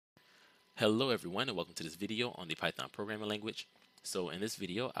Hello everyone and welcome to this video on the Python programming language. So in this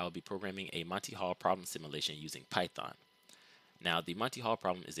video I will be programming a Monty Hall problem simulation using Python. Now the Monty Hall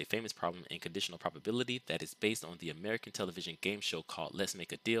problem is a famous problem in conditional probability that is based on the American television game show called Let's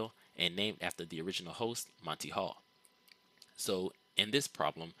Make a Deal and named after the original host, Monty Hall. So in this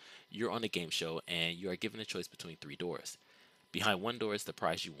problem, you're on a game show and you are given a choice between three doors. Behind one door is the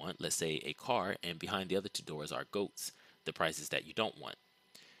prize you want, let's say a car, and behind the other two doors are goats, the prizes that you don't want.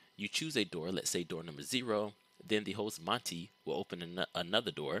 You choose a door, let's say door number 0, then the host Monty will open another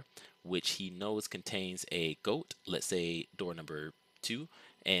door, which he knows contains a goat, let's say door number 2,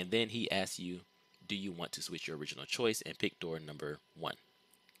 and then he asks you, do you want to switch your original choice and pick door number 1?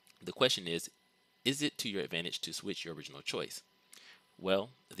 The question is it to your advantage to switch your original choice?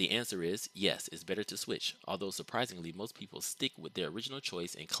 Well, the answer is yes, it's better to switch, although surprisingly most people stick with their original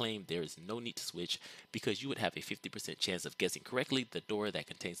choice and claim there is no need to switch because you would have a 50% chance of guessing correctly the door that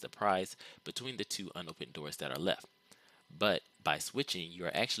contains the prize between the two unopened doors that are left. But by switching, you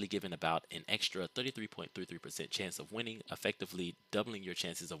are actually given about an extra 33.33% chance of winning, effectively doubling your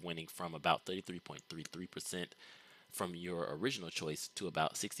chances of winning from about 33.33% from your original choice to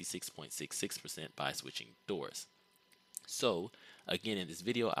about 66.66% by switching doors. So again, in this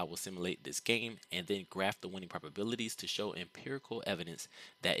video, I will simulate this game and then graph the winning probabilities to show empirical evidence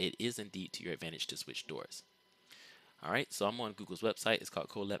that it is indeed to your advantage to switch doors. Alright, so I'm on Google's website. It's called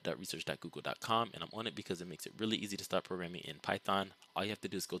colab.research.google.com, and I'm on it because it makes it really easy to start programming in Python. All you have to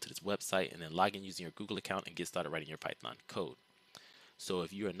do is go to this website and then log in using your Google account and get started writing your Python code. So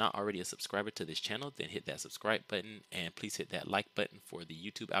if you are not already a subscriber to this channel, then hit that subscribe button and please hit that like button for the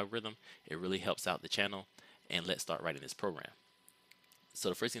YouTube algorithm. It really helps out the channel, and let's start writing this program. So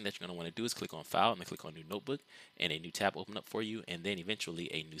the first thing that you're going to want to do is click on File and then click on New Notebook, and a new tab open up for you, and then eventually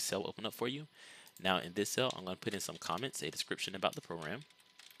a new cell open up for you. Now in this cell, I'm going to put in some comments, a description about the program.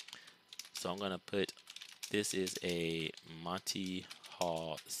 So I'm going to put, this is a Monty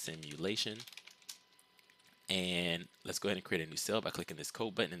Hall simulation. And let's go ahead and create a new cell by clicking this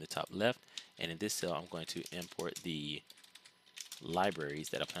code button in the top left. And in this cell, I'm going to import the libraries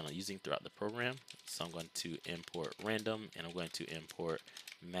that I plan on using throughout the program. So I'm going to import random, and I'm going to import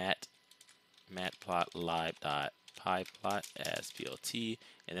matplotlib.pyplot as plt,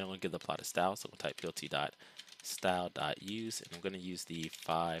 and then I'm going to give the plot a style. So I'm going to type plt.style.use, and I'm going to use the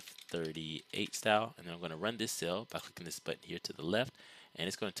 538 style, and then I'm going to run this cell by clicking this button here to the left, and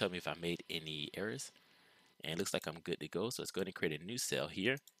it's going to tell me if I made any errors. And it looks like I'm good to go. So let's go ahead and create a new cell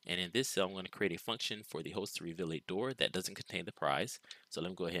here. And in this cell, I'm going to create a function for the host to reveal a door that doesn't contain the prize. So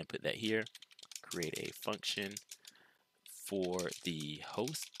let me go ahead and put that here. Create a function for the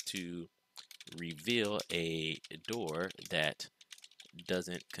host to reveal a door that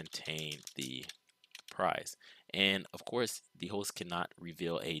doesn't contain the prize. And of course, the host cannot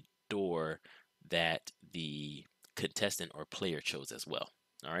reveal a door that the contestant or player chose as well.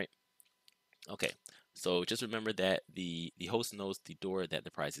 All right. Okay, so just remember that the host knows the door that the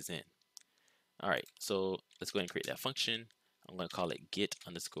prize is in. All right, so let's go ahead and create that function. I'm going to call it get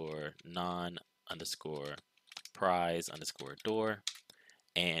underscore non underscore prize underscore door,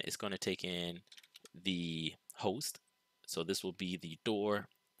 and it's going to take in the host. So this will be the door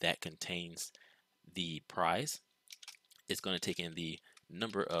that contains the prize. It's going to take in the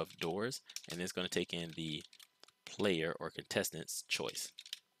number of doors, and it's going to take in the player or contestant's choice.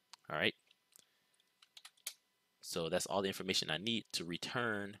 All right. So that's all the information I need to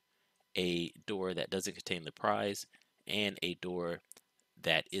return a door that doesn't contain the prize and a door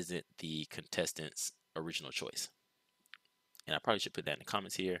that isn't the contestant's original choice. And I probably should put that in the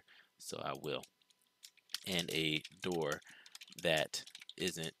comments here, so I will. And a door that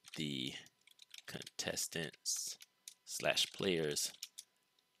isn't the contestant's / player's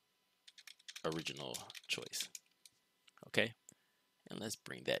original choice. Okay, and let's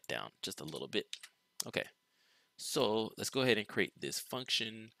bring that down just a little bit. Okay, so let's go ahead and create this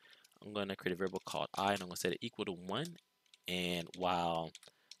function. I'm going to create a variable called I, and I'm going to set it equal to 1. And while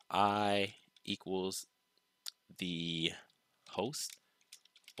I equals the host,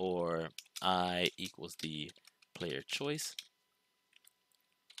 or I equals the player choice,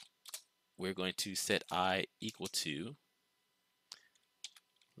 we're going to set I equal to,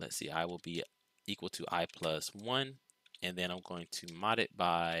 let's see, I will be equal to I plus 1, and then I'm going to mod it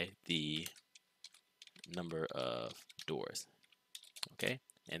by the number of doors. Okay,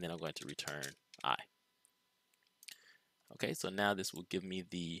 and then I'm going to return I. Okay, so now this will give me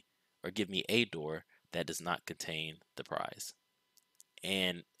a door that does not contain the prize,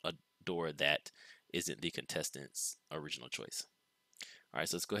 and a door that isn't the contestant's original choice. All right,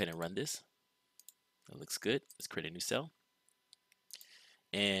 so let's go ahead and run this. It looks good. Let's create a new cell.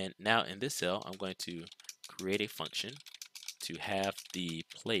 And now in this cell, I'm going to create a function to have the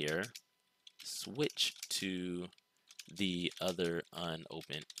player switch to the other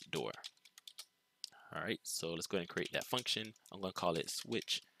unopened door. All right, so let's go ahead and create that function. I'm going to call it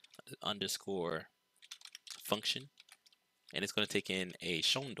switch underscore function, and it's going to take in a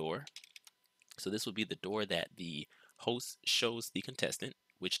shown door. So this will be the door that the host shows the contestant,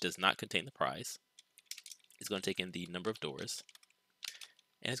 which does not contain the prize. It's going to take in the number of doors,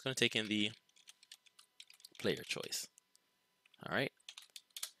 and it's going to take in the player choice. All right,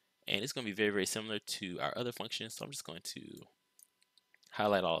 and it's going to be very, very similar to our other functions. So I'm just going to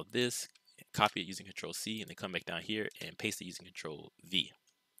highlight all of this, copy it using Control C, and then come back down here and paste it using Control V.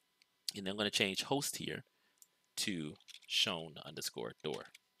 And then I'm going to change host here to shown underscore door.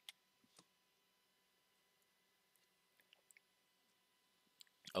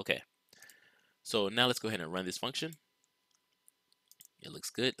 Okay, so now let's go ahead and run this function. It looks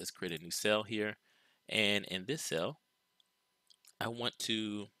good. Let's create a new cell here. And in this cell, I want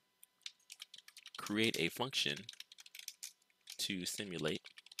to create a function to simulate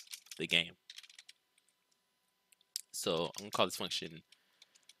the game. So I'm going to call this function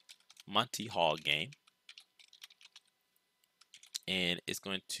Monty Hall game. And it's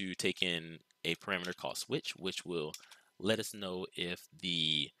going to take in a parameter called switch, which will let us know if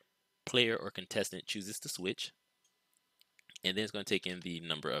the player or contestant chooses to switch. And then it's going to take in the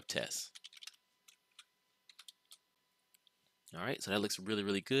number of tests. All right, so that looks really,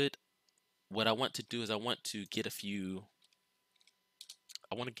 really good. What I want to do is I want to get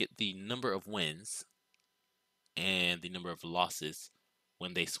the number of wins and the number of losses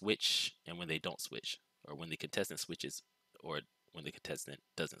when they switch and when they don't switch, or when the contestant switches or when the contestant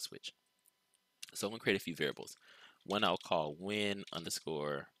doesn't switch. So I'm going to create a few variables. One I'll call win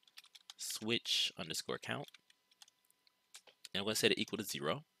underscore switch underscore count. And I'm going to set it equal to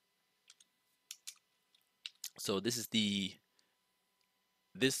 0. So this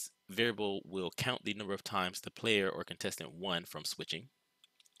variable will count the number of times the player or contestant won from switching.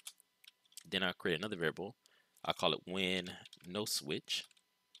 Then I'll create another variable. I'll call it when no switch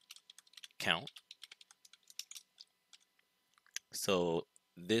count. So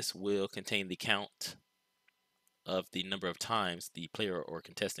this will contain the count of the number of times the player or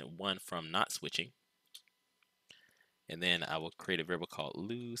contestant won from not switching. And then I will create a variable called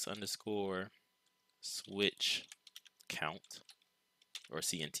lose underscore switch count, or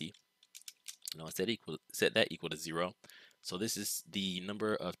CNT. And I'll set that equal to 0. So this is the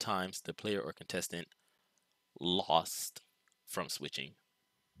number of times the player or contestant lost from switching.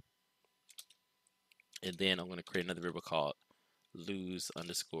 And then I'm going to create another variable called lose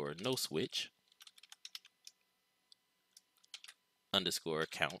underscore no switch underscore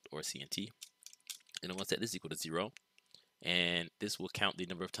count, or CNT. And I'm going to set this equal to 0. And this will count the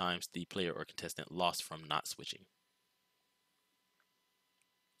number of times the player or contestant lost from not switching.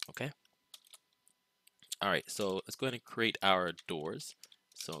 Okay. All right, so let's go ahead and create our doors.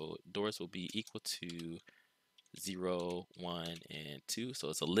 So doors will be equal to 0, 1, and 2. So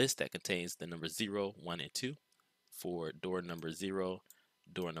it's a list that contains the numbers 0, 1, and 2 for door number 0,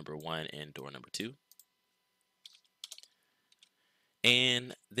 door number 1, and door number 2.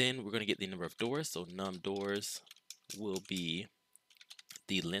 And then we're going to get the number of doors. So num doors will be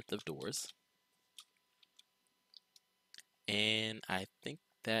the length of doors. And I think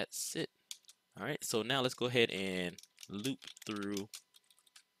that's it. All right, so now let's go ahead and loop through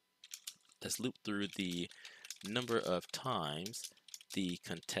the number of times the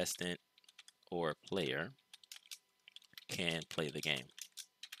contestant or player can play the game.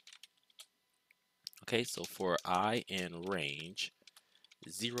 Okay, so for I in range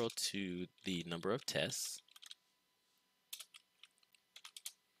 0 to the number of tests,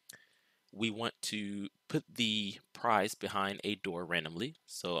 we want to put the prize behind a door randomly.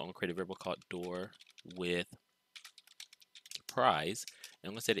 So I'm going to create a variable called door with prize, and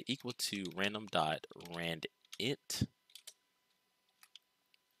I'm going to set it equal to random.randint.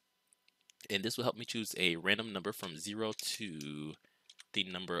 And this will help me choose a random number from 0 to the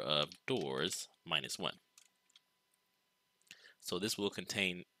number of doors minus 1. So this will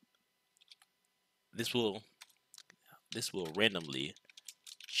randomly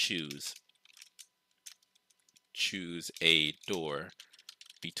choose a door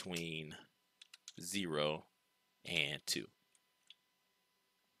between 0 and 2.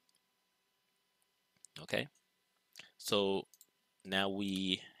 Okay, so now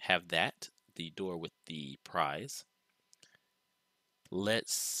we have that, the door with the prize.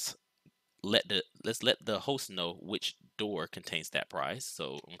 Let's let the host know which door contains that prize.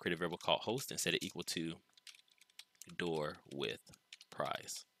 So I'm going to create a variable called host and set it equal to door with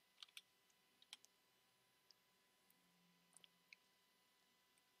prize.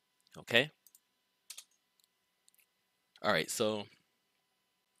 Okay. All right. So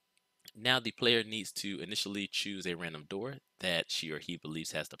now the player needs to initially choose a random door that she or he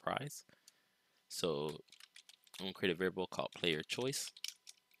believes has the prize. So I'm gonna create a variable called player choice,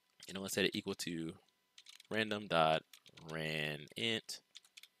 and I'm gonna set it equal to random dot ran int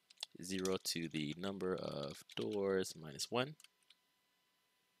 0 to the number of doors minus 1.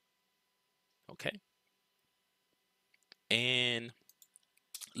 Okay. And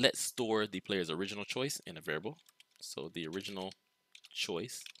let's store the player's original choice in a variable. So the original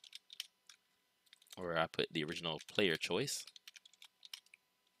choice, or I put the original player choice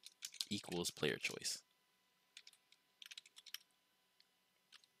equals player choice.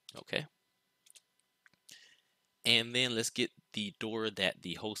 Okay. And then let's get the door that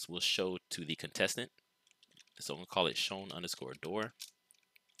the host will show to the contestant. So I'm gonna call it shown underscore door.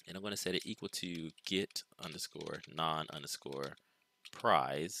 And I'm gonna set it equal to get underscore non underscore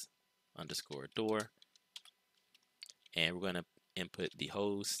prize underscore door. And we're gonna input the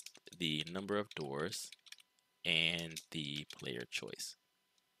host, the number of doors, and the player choice.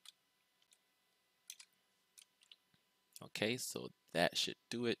 Okay, so that should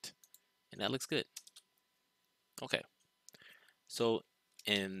do it. And that looks good. Okay, so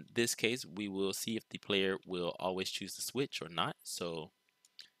in this case, we will see if the player will always choose to switch or not. So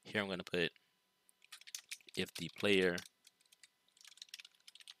here I'm going to put if the player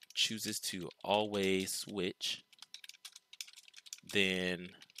chooses to always switch, then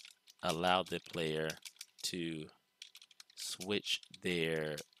allow the player to switch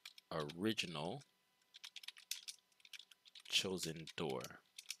their original chosen door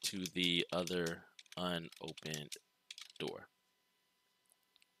to the other unopened door.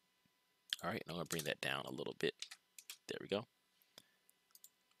 All right, I'm going to bring that down a little bit. There we go.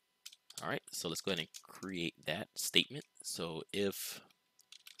 All right, so let's go ahead and create that statement. So if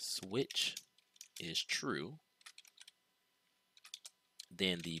switch is true,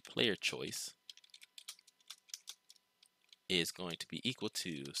 then the player choice is going to be equal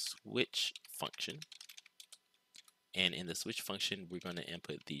to switch function. And in the switch function, we're going to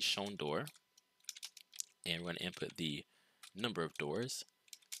input the shown door, and we're going to input the number of doors,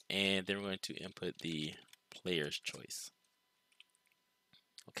 and then we're going to input the player's choice.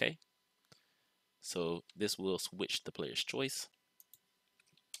 Okay, so this will switch the player's choice.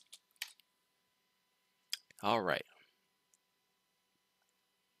 All right.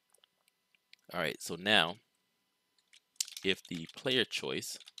 All right, so now if the player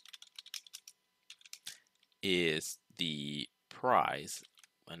choice is the prize,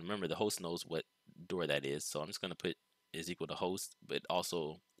 and remember the host knows what door that is, so I'm just going to put is equal to host, but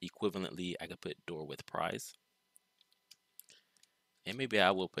also equivalently I could put door with prize, and maybe I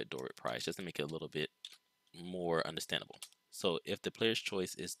will put door with prize just to make it a little bit more understandable. So if the player's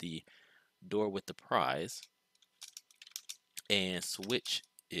choice is the door with the prize and switch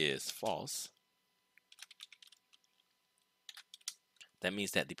is false, that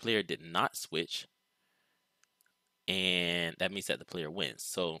means that the player did not switch, and that means that the player wins.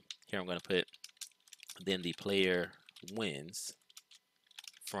 So here I'm going to put then the player wins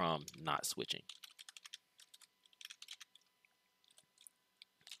from not switching.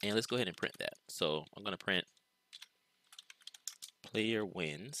 And let's go ahead and print that. So I'm going to print player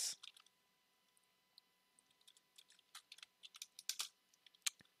wins,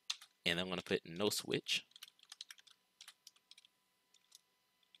 and I'm going to put no switch,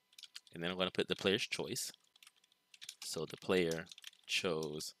 and then I'm going to put the player's choice. So the player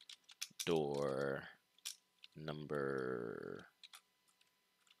chose door number,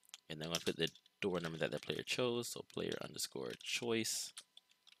 and then I'm going to put the door number that the player chose, so player underscore choice.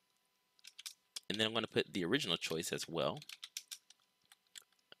 And then I'm going to put the original choice as well,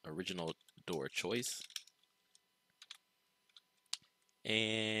 original door choice.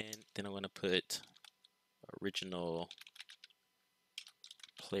 And then I'm going to put original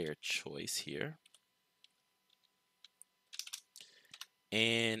player choice here.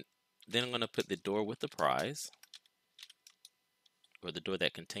 And then I'm going to put the door with the prize, or the door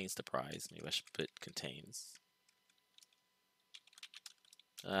that contains the prize. Maybe I should put contains.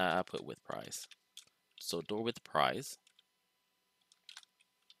 I'll put with prize. So door with prize.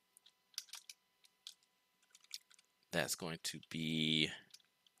 That's going to be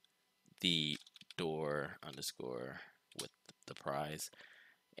the door underscore with the prize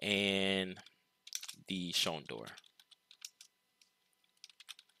and the shown door.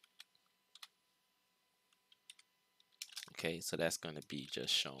 Okay, so that's going to be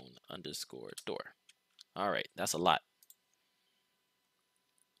just shown underscore door. All right, that's a lot.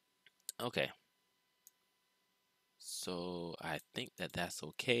 Okay, so I think that that's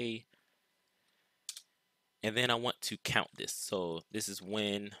okay. And then I want to count this. So this is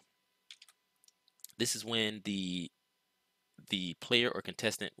when the player or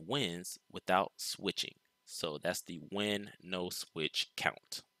contestant wins without switching. So that's the win no switch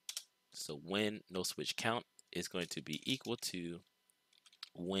count. So win no switch count is going to be equal to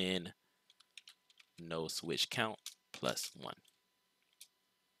win no switch count plus 1.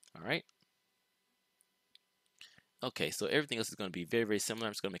 All right. Okay, so everything else is going to be very, very similar.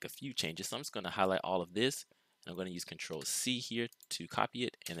 I'm just going to make a few changes. So I'm just going to highlight all of this, and I'm going to use Control C here to copy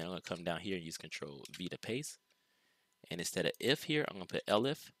it, and then I'm going to come down here and use Control V to paste. And instead of if here, I'm going to put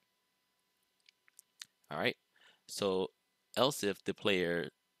elif. All right. So else if the player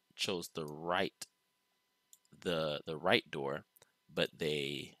chose the right door, but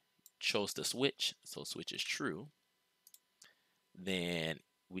they chose to switch, so switch is true, then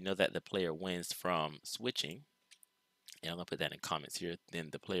we know that the player wins from switching. And I'm gonna put that in comments here. Then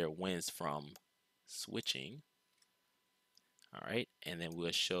the player wins from switching. All right, and then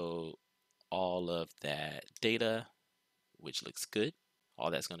we'll show all of that data, which looks good.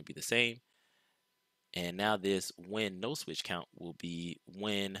 All that's going to be the same. And now this when no switch count will be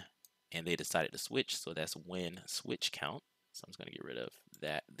when and they decided to switch. So that's when switch count. So I'm just going to get rid of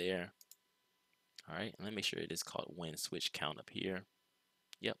that there. All right, and let me make sure it is called when switch count up here.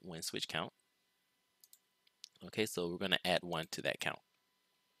 Yep, when switch count. Okay, so we're going to add 1 to that count.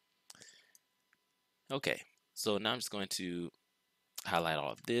 Okay, so now I'm just going to highlight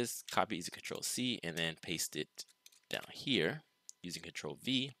all of this, copy using Control C, and then paste it down here using Control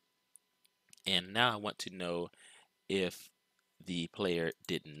V. And now I want to know if the player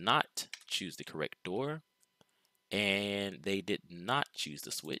did not choose the correct door and they did not choose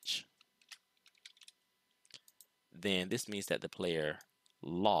the switch, then this means that the player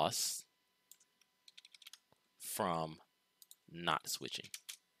lost from not switching.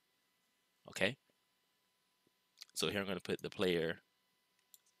 Okay, so here I'm going to put the player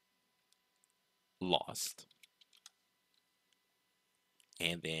lost,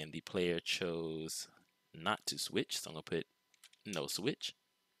 and then the player chose not to switch, so I'm going to put no switch,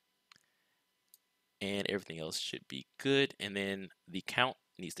 and everything else should be good. And then the count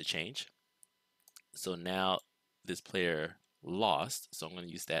needs to change. So now this player lost, so I'm going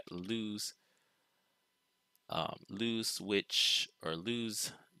to use that lose switch, or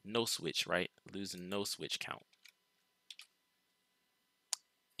lose no switch, right? Lose no switch count.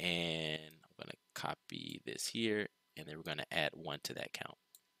 And I'm going to copy this here, and then we're going to add 1 to that count.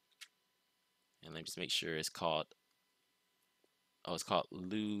 And let me just make sure it's called, oh, it's called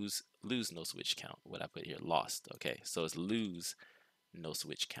lose no switch count. What I put here, lost. Okay, so it's lose no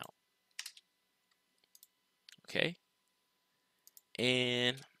switch count. Okay,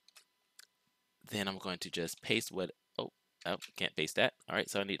 and then I'm going to just paste what, oh, can't paste that. All right,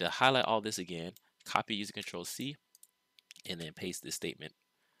 so I need to highlight all this again, copy using Control C, and then paste this statement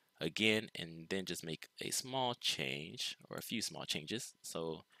again, and then just make a small change, or a few small changes.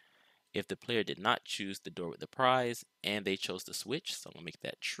 So if the player did not choose the door with the prize and they chose to switch, so I'm gonna make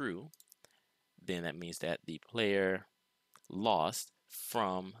that true, then that means that the player lost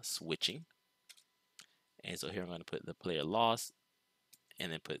from switching. And so here I'm going to put the player lost,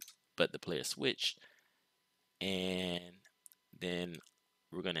 and then put but the player switched, and then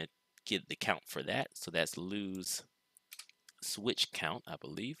we're going to get the count for that. So that's lose switch count, I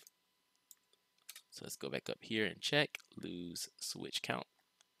believe. So let's go back up here and check lose switch count.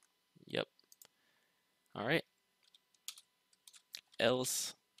 Yep. All right.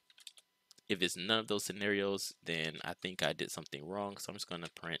 Else, if it's none of those scenarios, then I think I did something wrong. So I'm just going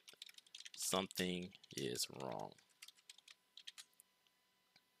to print something is wrong.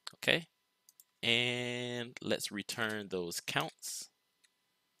 Okay. And let's return those counts.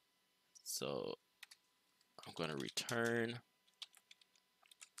 So I'm going to return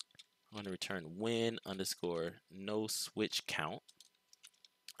win underscore no switch count.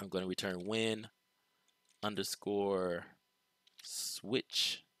 I'm going to return win underscore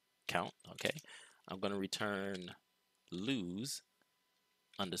switch count. Okay. I'm going to return lose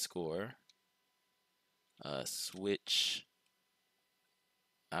underscore switch.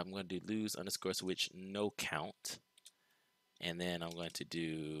 I'm going to do lose underscore switch no count. And then I'm going to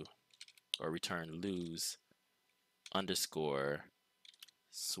do, or return lose underscore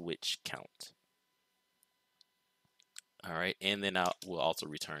switch count. All right, and then we'll also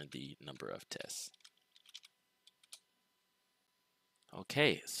return the number of tests.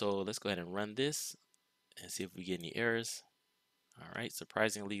 Okay, so let's go ahead and run this and see if we get any errors. All right,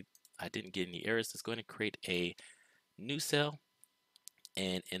 surprisingly, I didn't get any errors. Let's go ahead and create a new cell,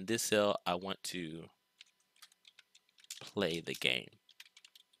 And in this cell, I want to play the game.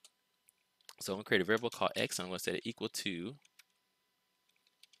 So I'm going to create a variable called x. And I'm going to set it equal to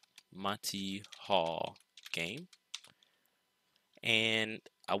Monty Hall game. And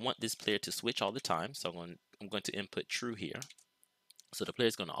I want this player to switch all the time. So I'm going to input true here. So the player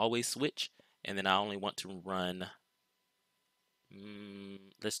is going to always switch. And then I only want to run,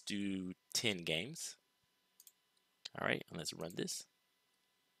 let's do 10 games. All right, and let's run this.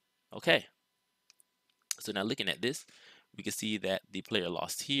 Okay. So now looking at this, we can see that the player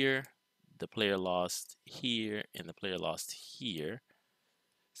lost here, the player lost here, and the player lost here.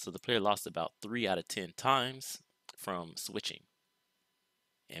 So the player lost about 3 out of 10 times from switching.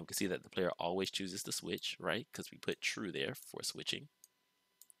 And we can see that the player always chooses to switch, right? Because we put true there for switching.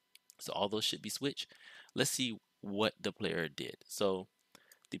 So all those should be switched. Let's see what the player did. So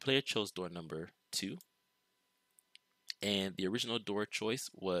the player chose door number 2. And the original door choice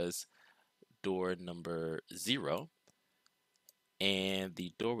was door number 0. And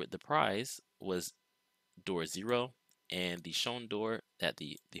the door with the prize was door 0. And the shown door that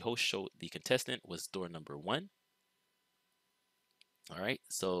the host showed the contestant was door number 1. All right,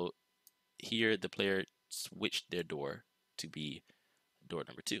 so here the player switched their door to be door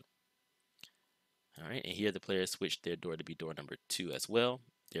number 2. All right, and here the player switched their door to be door number 2 as well.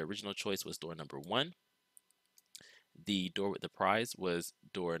 Their original choice was door number 1. The door with the prize was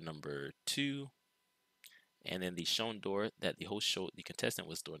door number 2. And then the shown door that the host showed the contestant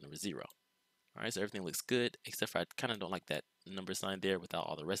was door number 0. All right, so everything looks good, except for I kind of don't like that number sign there without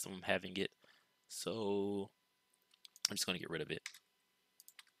all the rest of them having it. So I'm just going to get rid of it.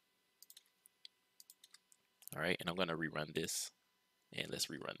 All right, and I'm going to rerun this. And let's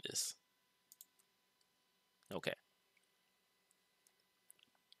rerun this. Okay.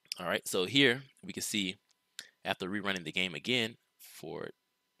 All right, so here we can see after rerunning the game again for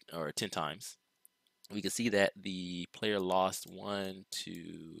 10 times, we can see that the player lost 1,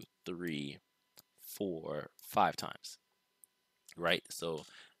 2, 3, 4, 5 times, right? So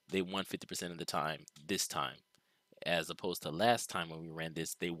they won 50% of the time this time, as opposed to last time when we ran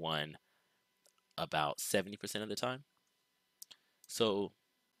this, they won about 70% of the time. So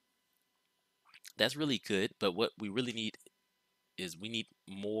that's really good, but what we really need is we need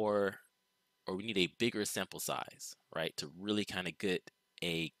more, or we need a bigger sample size, right, to really kind of get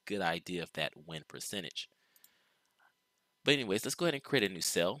a good idea of that win percentage. But anyways, let's go ahead and create a new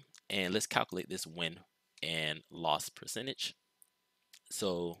cell and let's calculate this win and loss percentage.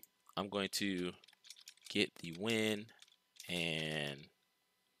 So I'm going to get the win and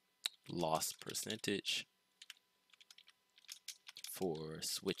loss percentage for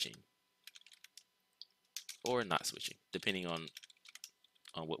switching or not switching, depending on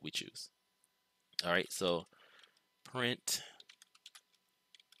what we choose. All right, so print,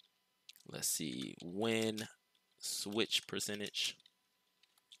 let's see, win switch percentage,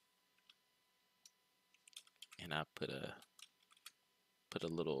 and I put a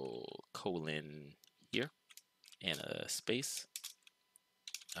little colon here and a space.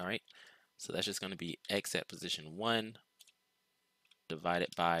 All right, so that's just going to be x at position 1 divided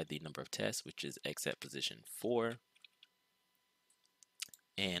by the number of tests, which is x at position 4.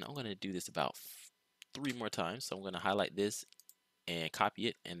 And I'm going to do this about 3 more times. So I'm going to highlight this and copy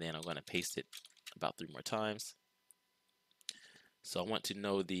it, and then I'm going to paste it about 3 more times. So I want to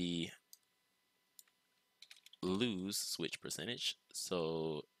know the lose switch percentage.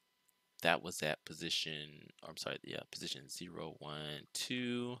 So that was at position, I'm sorry, yeah, position 0, 1,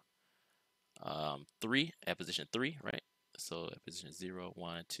 2, 3, at position 3, right? So at position 0,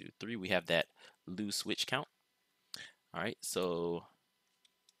 1, 2, 3, we have that lose switch count. All right, so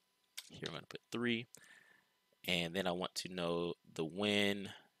here I'm going to put 3, and then I want to know the win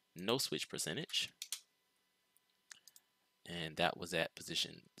no switch percentage, and that was at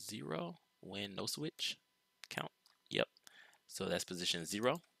position 0, win no switch count. Yep, so that's position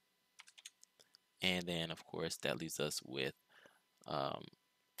 0, and then of course that leaves us with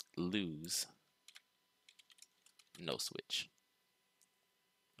lose no switch.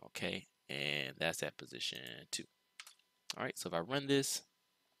 Okay, and that's at position 2. All right, so if I run this,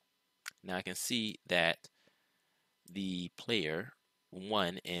 now I can see that the player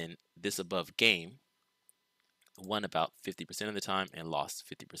won in this above game, won about 50% of the time and lost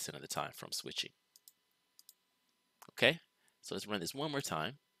 50% of the time from switching. Okay, so let's run this one more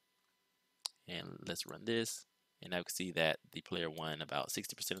time, and let's run this, and I can see that the player won about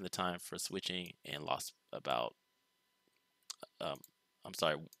 60% of the time for switching and lost about I'm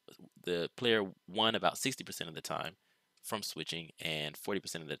sorry, the player won about 60% of the time from switching, and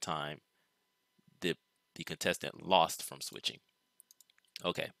 40% of the time the contestant lost from switching.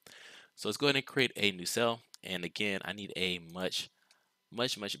 Okay, so let's go ahead and create a new cell. And again, I need a much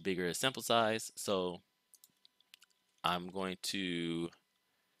bigger sample size. So I'm going to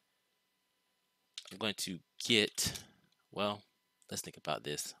get, well, let's think about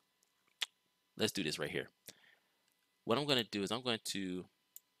this. Let's do this right here. What I'm going to do is I'm going to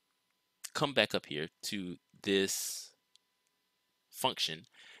come back up here to this function,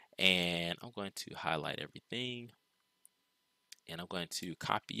 and I'm going to highlight everything, and I'm going to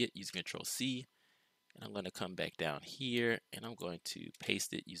copy it using Control C, and I'm going to come back down here, and I'm going to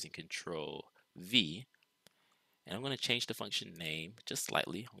paste it using Control V, and I'm going to change the function name just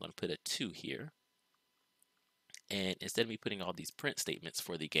slightly. I'm going to put a 2 here, and instead of me putting all these print statements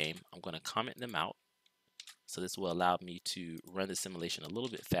for the game, I'm going to comment them out. So this will allow me to run the simulation a little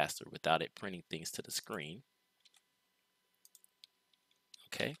bit faster without it printing things to the screen.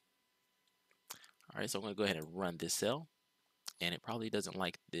 Okay. All right, so I'm going to go ahead and run this cell, and it probably doesn't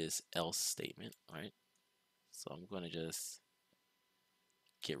like this else statement, right? So I'm going to just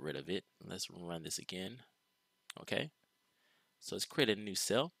get rid of it. Let's run this again. Okay, so let's create a new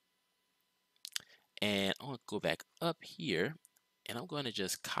cell, and I'm going to go back up here, and I'm going to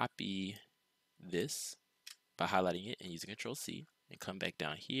just copy this by highlighting it and using Control C, and come back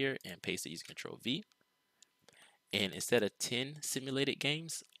down here and paste it using Control V. And instead of 10 simulated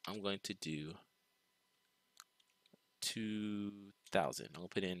games, I'm going to do 2,000. I'm going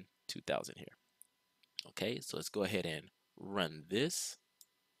to put in 2,000 here. Okay, so let's go ahead and run this.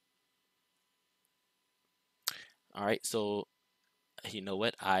 All right, so you know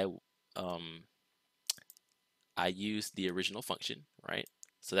what? I used the original function, right?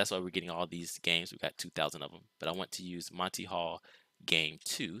 So that's why we're getting all these games. We've got 2,000 of them, but I want to use Monty Hall game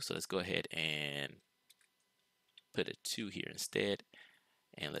 2. So let's go ahead and put a 2 here instead,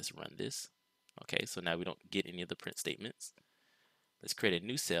 and let's run this. Okay, so now we don't get any of the print statements. Let's create a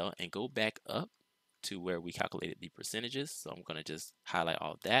new cell and go back up to where we calculated the percentages. So I'm going to just highlight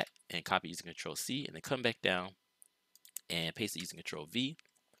all of that and copy using Control C, and then come back down and paste it using Control V,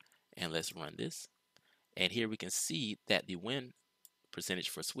 and let's run this. And here we can see that the win percentage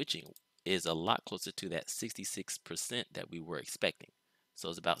for switching is a lot closer to that 66% that we were expecting. So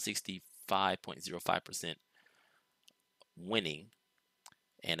it's about 65.05% winning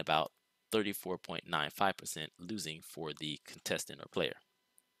and about 34.95% losing for the contestant or player.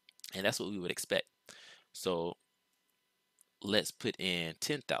 And that's what we would expect. So let's put in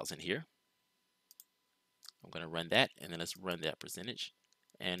 10,000 here. I'm going to run that, and then let's run that percentage.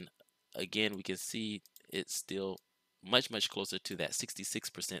 And again, we can see it's still much closer to that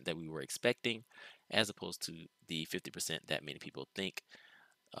 66% that we were expecting, as opposed to the 50% that many people think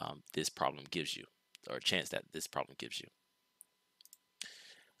this problem gives you, or a chance that this problem gives you.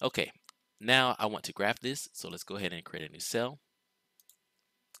 Okay, now I want to graph this, so let's go ahead and create a new cell,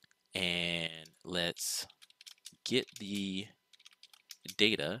 and let's get the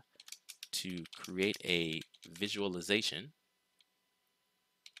data to create a visualization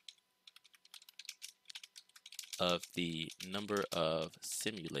of the number of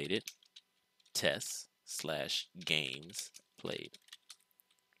simulated tests / games played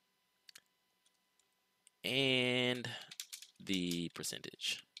and the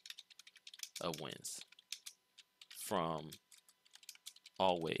percentage of wins from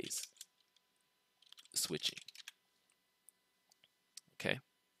always switching. Okay.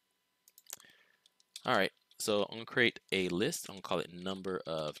 All right. So I'm going to create a list. I'm going to call it number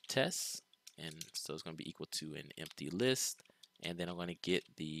of tests. And so it's going to be equal to an empty list. And then I'm going to get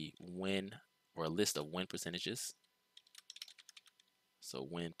the win, or a list of win percentages. So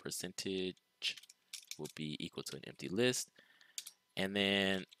win percentage will be equal to an empty list. And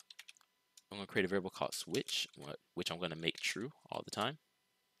then I'm going to create a variable called switch, which I'm going to make true all the time.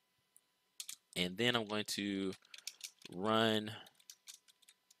 And then I'm going to run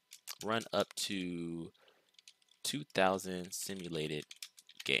up to 2,000 simulated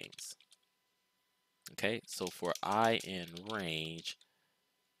games. Okay, so for I in range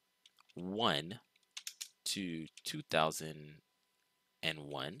 1 to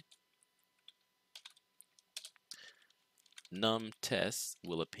 2001, num tests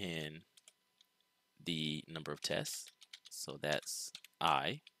will append the number of tests, so that's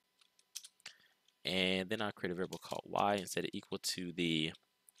I, and then I'll create a variable called y and set it equal to the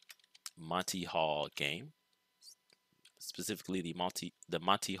Monty Hall game, specifically the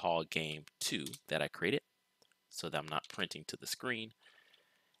Monty Hall game 2 that I created, so that I'm not printing to the screen.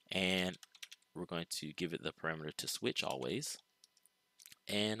 And we're going to give it the parameter to switch always,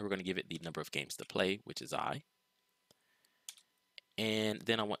 and we're going to give it the number of games to play, which is I. And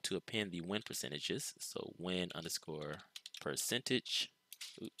then I want to append the win percentages, so win underscore percentage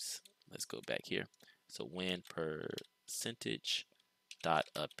Oops, let's go back here. So win percentage dot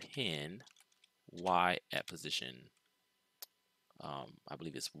append y at position, I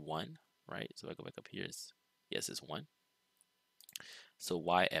believe it's 1, right? So if I go back up here, yes, it's 1. So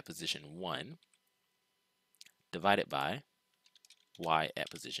y at position 1 divided by y at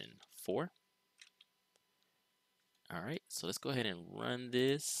position 4. All right, so let's go ahead and run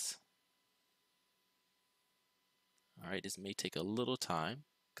this. All right, this may take a little time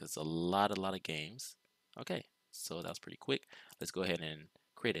because a lot of games. Okay, so that was pretty quick. Let's go ahead and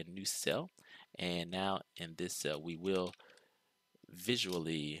create a new cell. And now in this cell, we will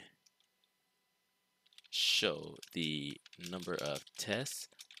visually show the number of tests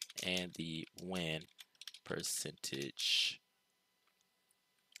and the win percentage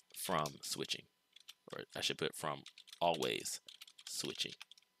from switching, or I should put from always switching.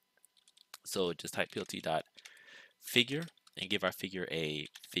 So just type plt dot figure and give our figure a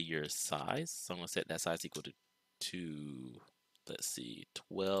figure size. So I'm going to set that size equal to let's see,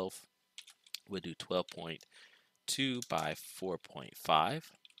 12. We'll do 12.2 by 4.5.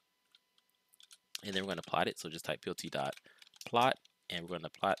 And then we're going to plot it. So just type plt dot plot, and we're going to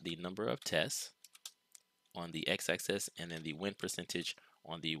plot the number of tests on the x-axis and then the win percentage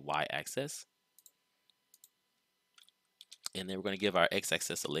on the y-axis. And then we're going to give our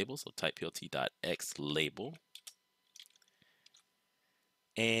x-axis a label. So type plt dot x label.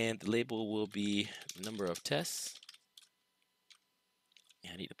 And the label will be number of tests.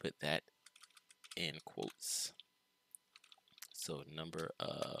 And I need to put that in quotes. So number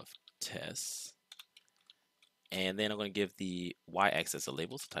of tests. And then I'm going to give the y-axis a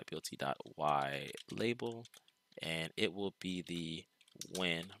label. So type plt dot y label. And it will be the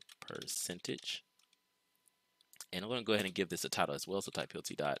win percentage. And I'm going to go ahead and give this a title as well. So type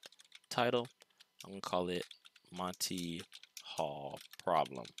plt dot title. I'm going to call it Monty Hall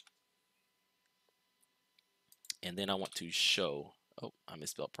problem. And then I want to show, oh, I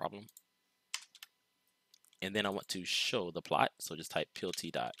misspelled problem. And then I want to show the plot. So just type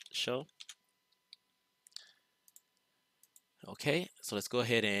plt dot show. Okay, so let's go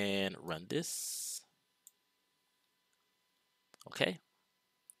ahead and run this. Okay.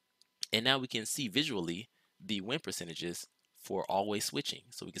 And now we can see visually the win percentages for always switching.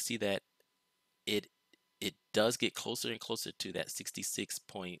 So we can see that it does get closer and closer to that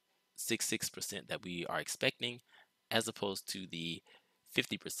 66.66% that we are expecting, as opposed to the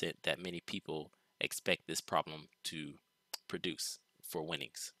 50% that many people expect this problem to produce for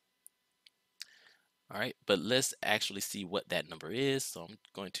winnings. All right, but let's actually see what that number is. So I'm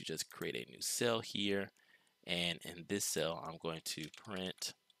going to just create a new cell here. And in this cell, I'm going to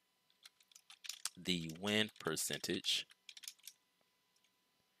print the win percentage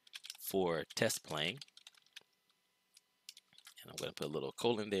for test playing. And I'm going to put a little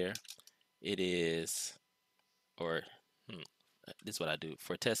colon there. It is, or this is what I do.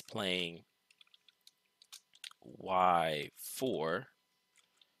 For test playing Y4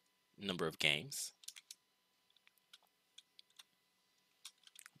 number of games.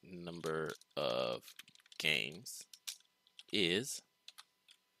 Number of games is,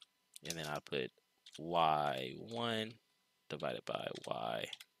 and then I put Y1 divided by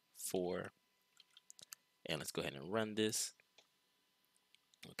Y4. And let's go ahead and run this.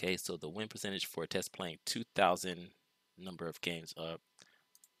 Okay, so the win percentage for test playing 2,000 number of games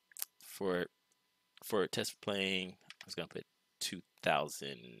for test playing, I was gonna put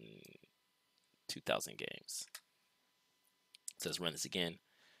 2,000 games. So let's run this again.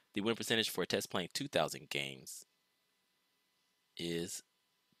 The win percentage for test playing 2,000 games is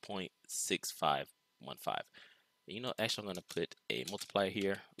 0.6515. You know, actually, I'm gonna put a multiplier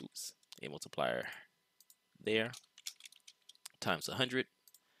here. Oops, a multiplier there times 100,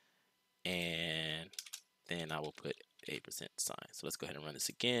 and then I will put a % sign. So let's go ahead and run this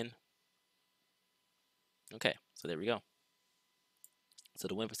again. Okay, so there we go. So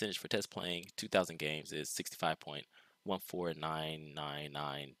the win percentage for test playing 2,000 games is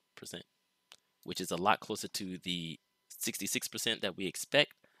 65.14999%, which is a lot closer to the 66% that we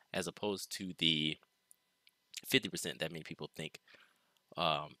expect, as opposed to the 50% that many people think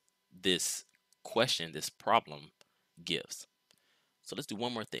this question, this problem gives. So let's do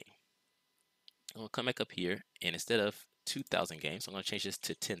one more thing. I'm going to come back up here, and instead of 2,000 games, I'm going to change this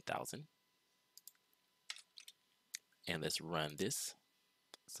to 10,000. And let's run this.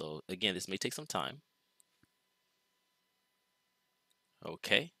 So again, this may take some time.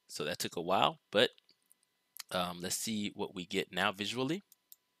 Okay, so that took a while, but let's see what we get now visually.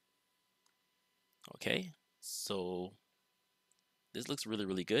 Okay, so this looks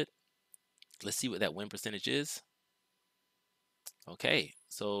really good. Let's see what that win percentage is. Okay,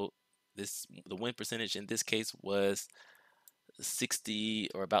 so the win percentage in this case was 60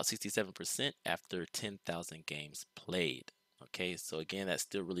 or about 67% after 10,000 games played. Okay, so again, that's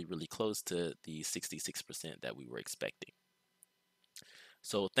still really close to the 66% that we were expecting.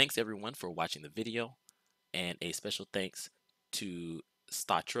 So thanks everyone for watching the video, and a special thanks to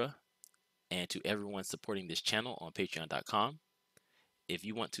Statra and to everyone supporting this channel on patreon.com. If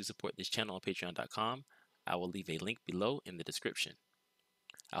you want to support this channel on patreon.com, I will leave a link below in the description.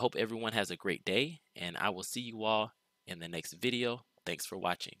 I hope everyone has a great day, and I will see you all in the next video. Thanks for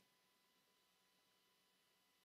watching.